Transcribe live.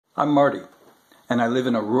I'm Marty, and I live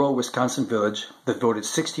in a rural Wisconsin village that voted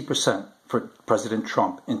 60% for President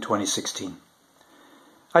Trump in 2016.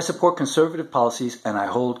 I support conservative policies and I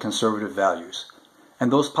hold conservative values.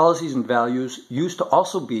 And those policies and values used to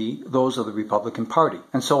also be those of the Republican Party.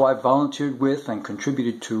 And so I volunteered with and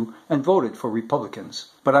contributed to and voted for Republicans.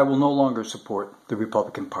 But I will no longer support the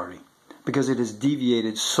Republican Party because it has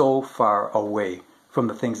deviated so far away from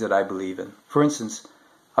the things that I believe in. For instance,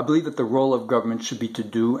 I believe that the role of government should be to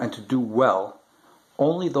do and to do well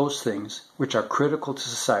only those things which are critical to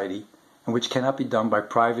society and which cannot be done by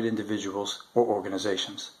private individuals or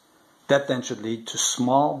organizations. That then should lead to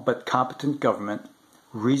small but competent government,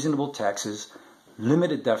 reasonable taxes,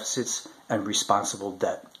 limited deficits, and responsible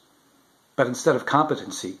debt. But instead of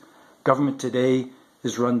competency, government today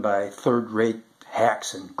is run by third-rate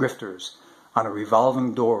hacks and grifters on a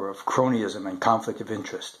revolving door of cronyism and conflict of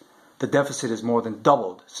interest. The deficit has more than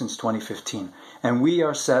doubled since 2015, and we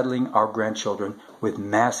are saddling our grandchildren with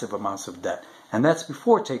massive amounts of debt. And that's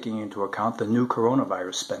before taking into account the new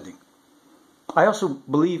coronavirus spending. I also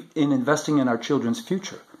believe in investing in our children's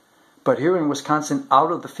future. But here in Wisconsin,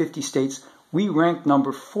 out of the 50 states, we rank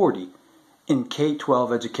number 40 in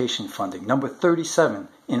K-12 education funding, number 37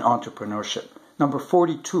 in entrepreneurship, number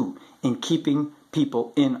 42 in keeping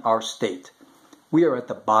people in our state. We are at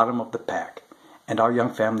the bottom of the pack, and our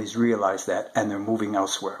young families realize that, and they're moving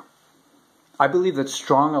elsewhere. I believe that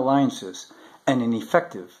strong alliances and an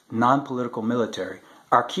effective, non-political military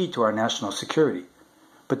are key to our national security.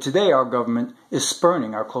 But today our government is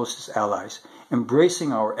spurning our closest allies,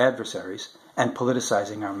 embracing our adversaries, and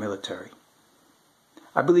politicizing our military.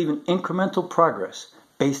 I believe in incremental progress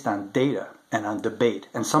based on data and on debate,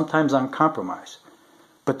 and sometimes on compromise.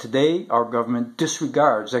 But today our government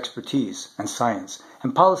disregards expertise and science,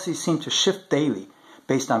 and policies seem to shift daily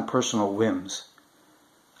based on personal whims.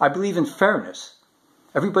 I believe in fairness.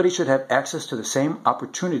 Everybody should have access to the same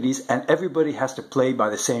opportunities, and everybody has to play by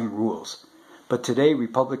the same rules. But today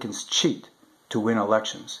Republicans cheat to win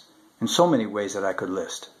elections in so many ways that I could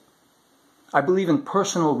list. I believe in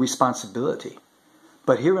personal responsibility.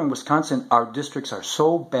 But here in Wisconsin, our districts are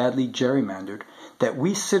so badly gerrymandered that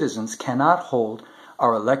we citizens cannot hold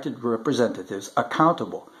our elected representatives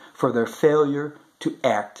accountable for their failure to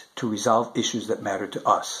act to resolve issues that matter to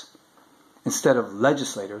us. Instead of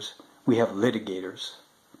legislators, we have litigators.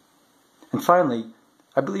 And finally,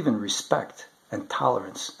 I believe in respect and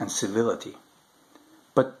tolerance and civility.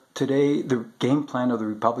 But today, the game plan of the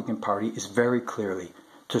Republican Party is very clearly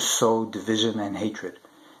to sow division and hatred,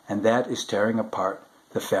 and that is tearing apart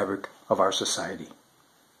the fabric of our society.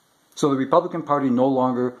 So the Republican Party no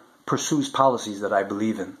longer pursues policies that I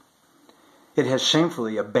believe in. It has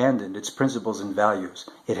shamefully abandoned its principles and values.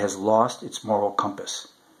 It has lost its moral compass.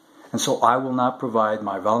 And so I will not provide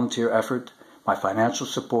my volunteer effort, my financial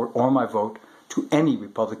support, or my vote to any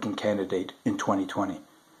Republican candidate in 2020.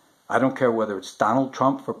 I don't care whether it's Donald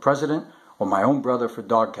Trump for president or my own brother for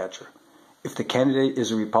dog catcher. If the candidate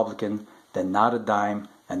is a Republican, then not a dime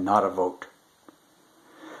and not a vote.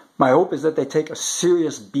 My hope is that they take a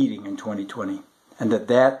serious beating in 2020, and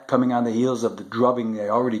that coming on the heels of the drubbing they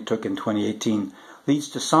already took in 2018, leads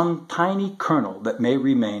to some tiny kernel that may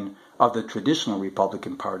remain of the traditional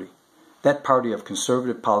Republican Party, that party of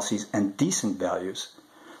conservative policies and decent values,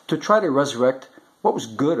 to try to resurrect what was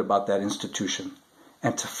good about that institution,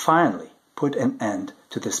 and to finally put an end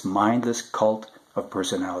to this mindless cult of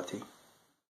personality.